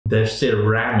the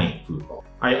ceramic football.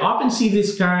 I often see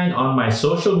this kind on my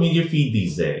social media feed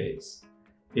these days.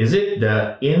 Is it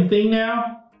the in thing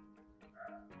now?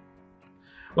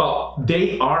 Well,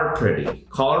 they are pretty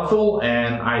colorful,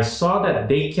 and I saw that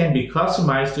they can be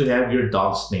customized to have your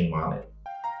dog's name on it.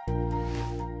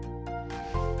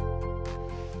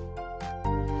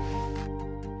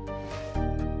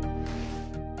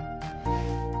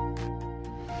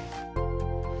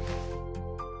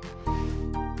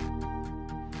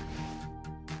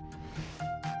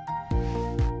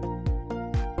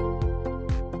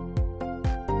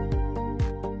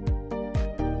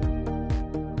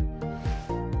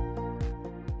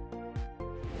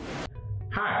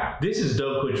 Hi, this is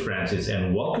Dog Coach Francis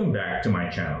and welcome back to my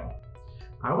channel.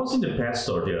 I was in the pet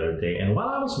store the other day, and while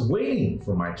I was waiting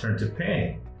for my turn to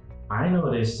pay, I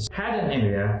noticed it had an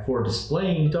area for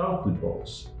displaying dog food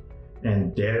bowls.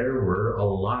 And there were a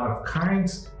lot of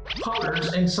kinds,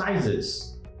 colors, and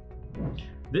sizes.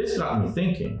 This got me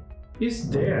thinking, is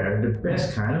there the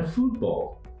best kind of food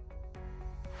bowl?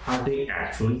 Are they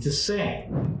actually the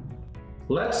same?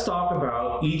 Let's talk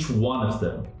about each one of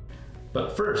them.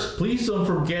 But first, please don't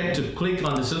forget to click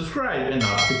on the subscribe and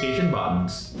notification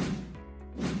buttons.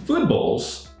 Food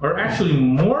bowls are actually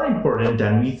more important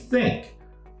than we think,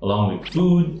 along with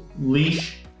food,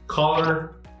 leash,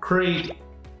 collar, crate,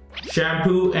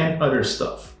 shampoo, and other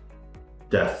stuff.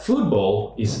 The food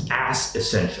bowl is as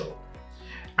essential.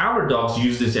 Our dogs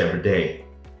use this every day,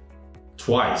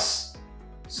 twice,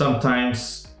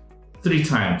 sometimes 3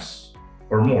 times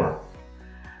or more.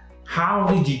 How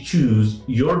did you choose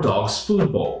your dog's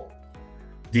food bowl?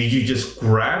 Did you just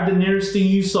grab the nearest thing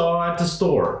you saw at the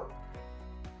store?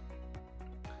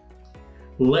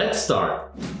 Let's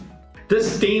start. The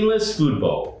stainless food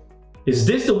bowl. Is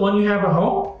this the one you have at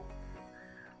home?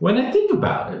 When I think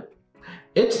about it,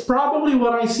 it's probably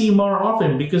what I see more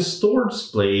often because store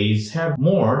displays have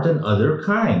more than other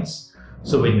kinds.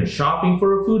 So when you're shopping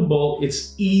for a food bowl,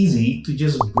 it's easy to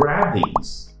just grab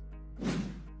these.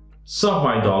 Some of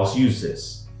my dogs use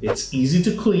this. It's easy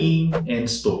to clean and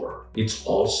store. It's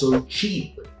also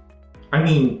cheap. I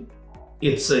mean,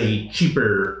 it's a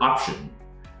cheaper option.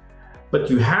 But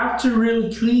you have to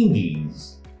really clean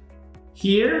these.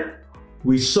 Here,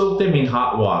 we soak them in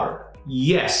hot water.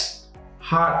 Yes,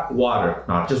 hot water,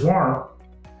 not just warm.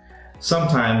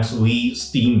 Sometimes we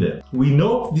steam them. We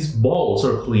know if these bowls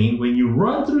are clean when you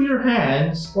run through your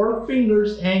hands or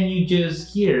fingers and you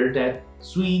just hear that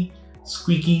sweet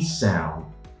squeaky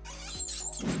sound.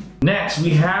 Next, we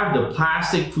have the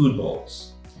plastic food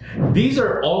bowls. These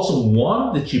are also one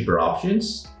of the cheaper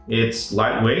options. It's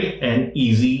lightweight and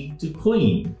easy to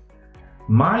clean.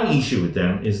 My issue with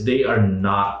them is they are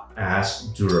not as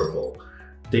durable.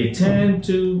 They tend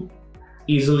to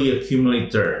easily accumulate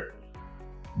dirt.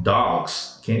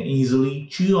 Dogs can easily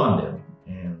chew on them,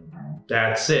 and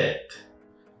that's it.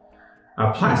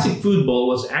 A plastic food bowl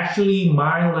was actually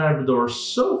my Labrador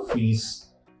Sophie's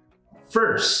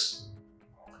first.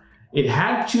 It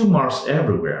had chew marks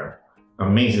everywhere.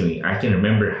 Amazingly, I can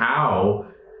remember how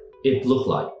it looked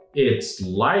like. It's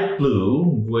light blue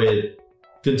with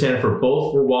container for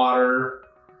both for water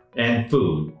and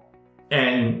food.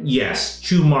 And yes,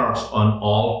 chew marks on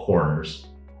all corners.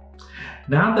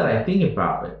 Now that I think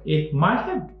about it, it might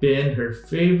have been her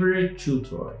favorite chew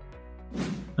toy.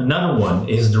 Another one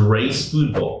is the raised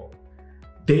food bowl.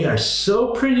 They are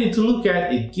so pretty to look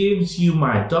at, it gives you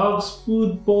my dog's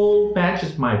food bowl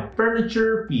matches my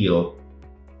furniture feel.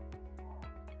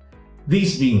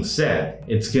 These being said,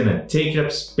 it's gonna take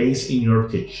up space in your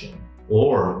kitchen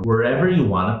or wherever you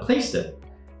want to place them.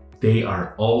 They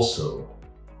are also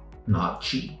not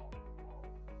cheap,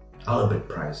 a little bit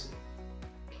pricey.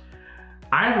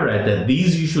 I've read that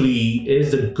these usually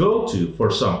is the go-to for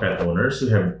some pet owners who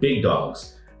have big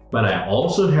dogs, but I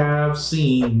also have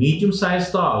seen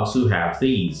medium-sized dogs who have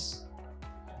these.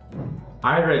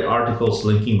 I read articles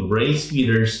linking raised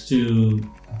feeders to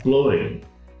bloating.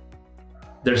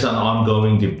 There's an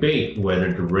ongoing debate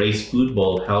whether the raised food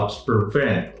bowl helps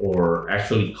prevent or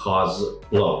actually cause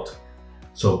bloat.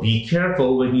 So be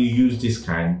careful when you use this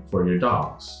kind for your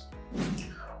dogs.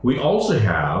 We also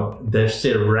have the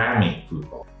ceramic food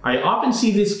bowl. I often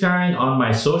see this kind on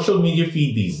my social media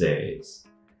feed these days.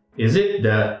 Is it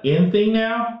the in thing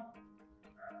now?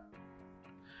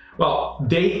 Well,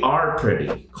 they are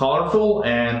pretty colorful,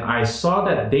 and I saw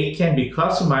that they can be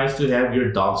customized to have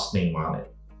your dog's name on it.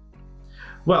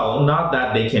 Well, not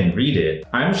that they can read it.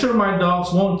 I'm sure my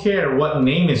dogs won't care what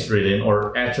name is written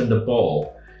or etched on the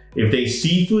bowl. If they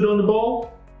see food on the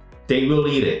bowl, they will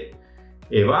eat it.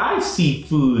 If I see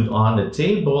food on the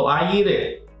table, I eat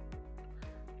it.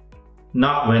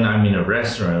 Not when I'm in a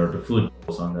restaurant or the food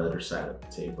on the other side of the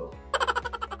table.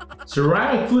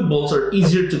 Ceramic food bowls are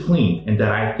easier to clean, and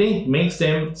that I think makes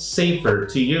them safer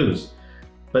to use.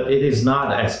 But it is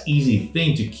not as easy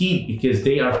thing to keep because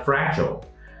they are fragile.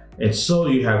 And so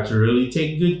you have to really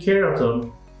take good care of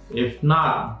them. If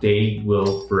not, they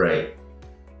will break.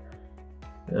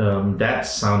 That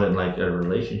sounded like a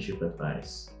relationship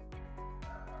advice.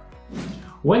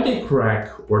 When they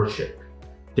crack or chip,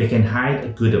 they can hide a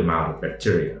good amount of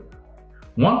bacteria.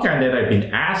 One kind that I've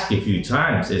been asked a few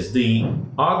times is the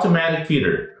automatic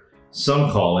feeder. Some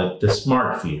call it the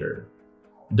smart feeder,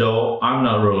 though I'm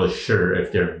not really sure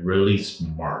if they're really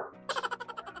smart.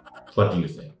 What do you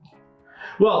think?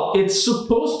 Well, it's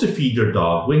supposed to feed your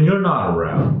dog when you're not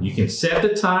around. You can set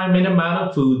the time and amount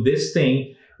of food this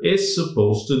thing is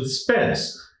supposed to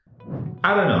dispense.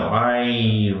 I don't know,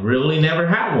 I really never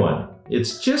had one.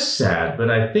 It's just sad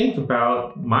when I think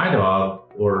about my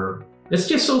dog, or it's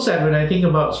just so sad when I think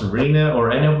about Serena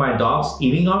or any of my dogs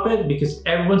eating off it because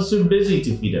everyone's too busy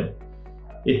to feed them.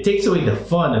 It takes away the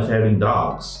fun of having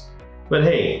dogs. But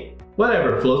hey,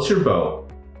 whatever floats your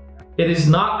boat. It is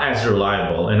not as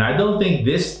reliable, and I don't think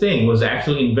this thing was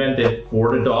actually invented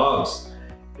for the dogs.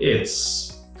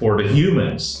 It's for the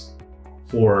humans,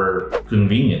 for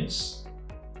convenience.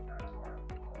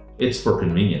 It's for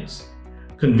convenience.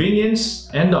 Convenience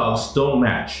and dogs don't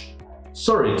match.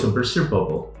 Sorry to burst your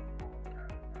bubble.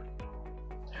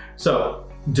 So,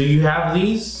 do you have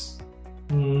these?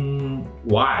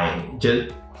 Why?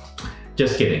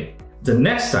 Just kidding. The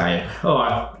next time,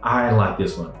 I like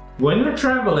this one. When you're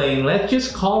traveling, let's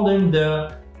just call them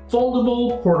the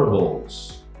foldable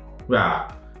portables.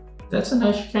 Wow, that's a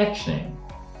nice catch name.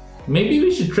 Maybe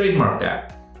we should trademark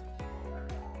that.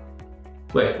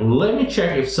 Wait, let me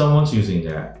check if someone's using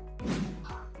that.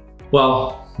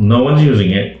 Well, no one's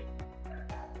using it.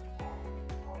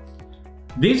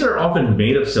 These are often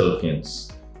made of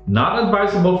silicons. Not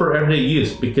advisable for everyday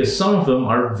use because some of them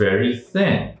are very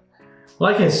thin.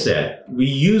 Like I said, we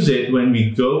use it when we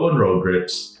go on road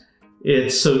trips.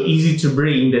 It's so easy to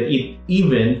bring that it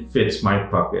even fits my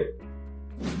pocket.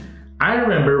 I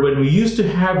remember when we used to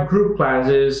have group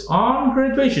classes on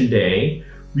graduation day,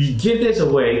 we give this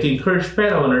away to encourage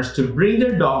pet owners to bring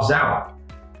their dogs out.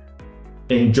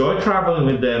 Enjoy traveling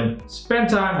with them, spend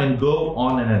time and go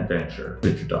on an adventure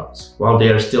with your dogs while they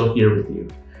are still here with you.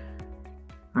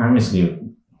 I miss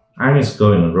you. I miss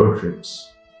going on road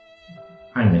trips.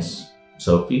 I miss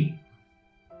Sophie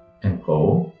and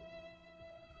Poe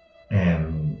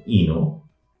and Eno.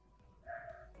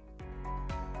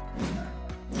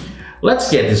 Let's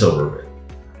get this over with.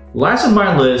 Last on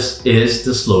my list is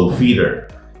the slow feeder.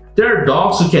 There are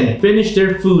dogs who can finish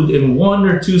their food in 1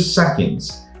 or 2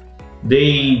 seconds.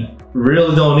 They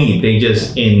really don't eat, they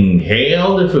just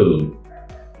inhale the food.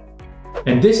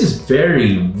 And this is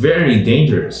very, very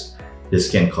dangerous.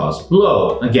 This can cause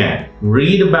bloat. Again,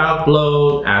 read about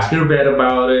bloat, ask your vet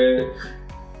about it.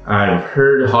 I've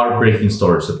heard heartbreaking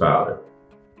stories about it.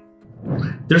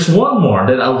 There's one more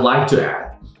that I'd like to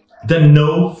add. The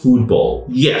no food bowl.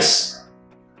 Yes.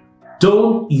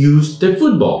 Don't use the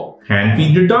food bowl. Hand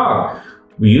feed your dog.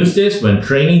 We use this when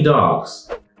training dogs.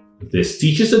 This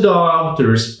teaches the dog to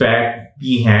respect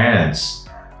the hands.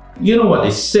 You know what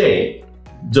they say,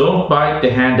 don't bite the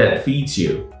hand that feeds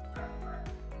you.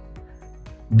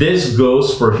 This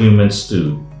goes for humans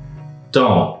too.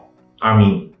 Don't.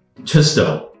 Just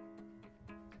don't.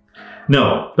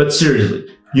 No, but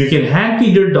seriously, you can hand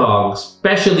feed your dog,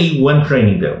 especially when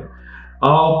training them.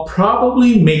 I'll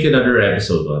probably make another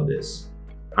episode on this.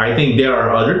 I think there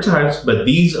are other types, but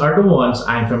these are the ones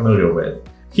I'm familiar with.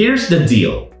 Here's the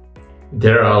deal.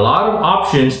 There are a lot of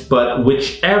options, but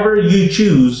whichever you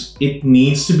choose, it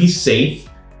needs to be safe,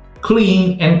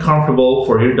 clean, and comfortable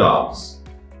for your dogs.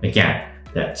 Again,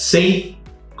 that's safe,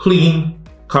 clean,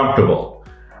 comfortable.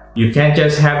 You can't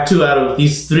just have 2 out of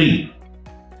these 3.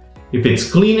 If it's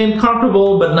clean and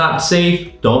comfortable but not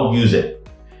safe, don't use it.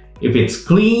 If it's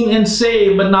clean and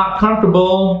safe but not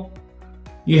comfortable,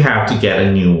 you have to get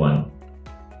a new one.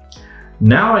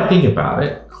 Now I think about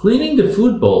it, cleaning the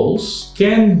food bowls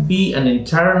can be an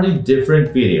entirely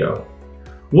different video.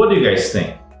 What do you guys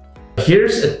think?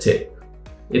 Here's a tip.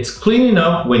 It's clean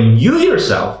enough when you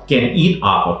yourself can eat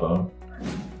off of them.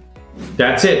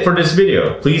 That's it for this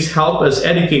video. Please help us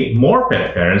educate more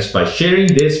pet parents by sharing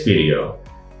this video.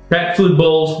 Pet food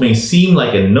bowls may seem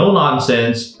like a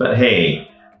no-nonsense, but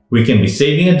hey, we can be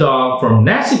saving a dog from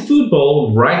nasty food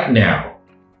bowl right now.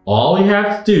 All you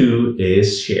have to do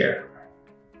is share.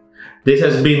 This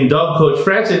has been Dog Coach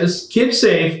Francis. Keep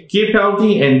safe, keep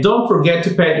healthy, and don't forget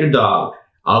to pet your dog.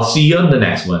 I'll see you on the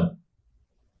next one.